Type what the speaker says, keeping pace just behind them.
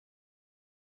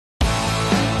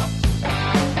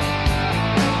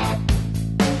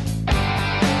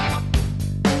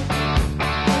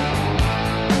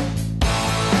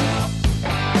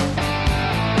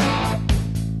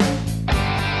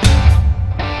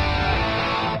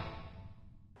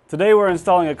Today we're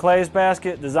installing a clays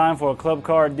basket designed for a Club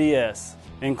Car DS.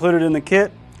 Included in the kit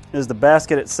is the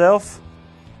basket itself,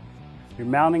 your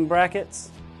mounting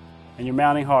brackets, and your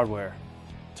mounting hardware.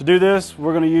 To do this,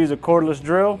 we're going to use a cordless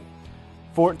drill,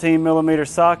 14mm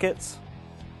sockets,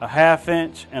 a 1/2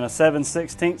 inch and a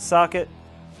 7/16 socket,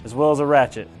 as well as a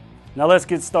ratchet. Now let's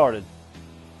get started.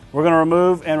 We're going to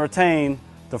remove and retain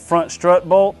the front strut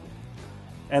bolt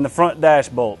and the front dash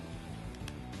bolt.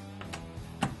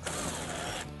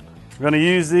 We're going to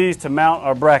use these to mount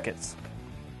our brackets.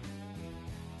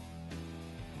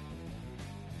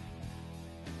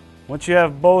 Once you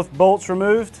have both bolts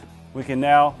removed, we can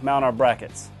now mount our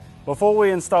brackets. Before we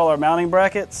install our mounting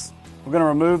brackets, we're going to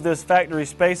remove this factory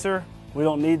spacer. We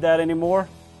don't need that anymore.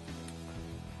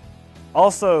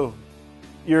 Also,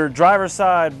 your driver's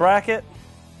side bracket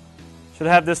should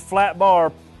have this flat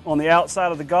bar on the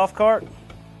outside of the golf cart.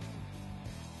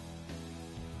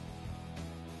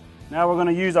 Now we're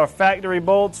going to use our factory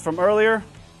bolts from earlier.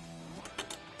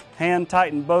 Hand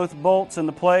tighten both bolts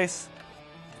into place.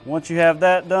 Once you have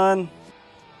that done,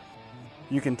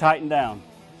 you can tighten down.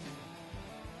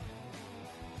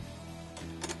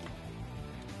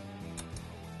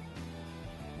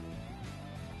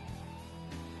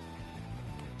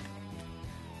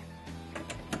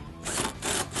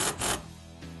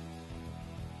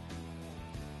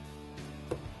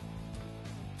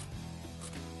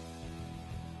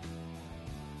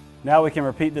 Now we can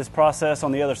repeat this process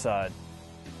on the other side.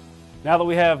 Now that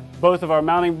we have both of our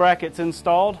mounting brackets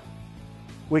installed,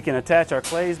 we can attach our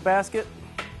clays basket.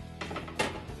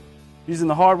 Using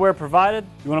the hardware provided,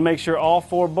 you want to make sure all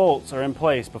 4 bolts are in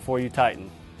place before you tighten.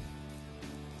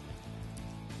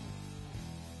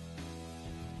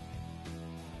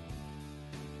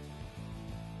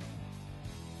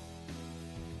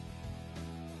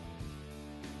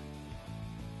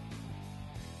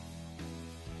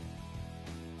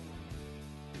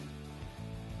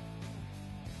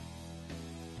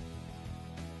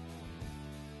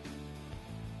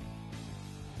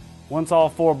 Once all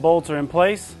 4 bolts are in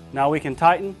place, now we can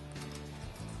tighten.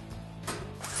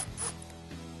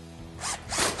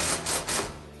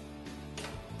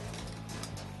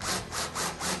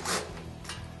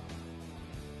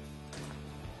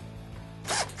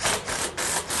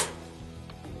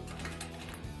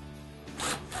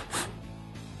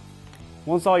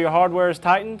 Once all your hardware is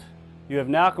tightened, you have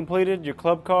now completed your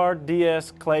Club Car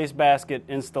DS clays basket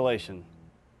installation.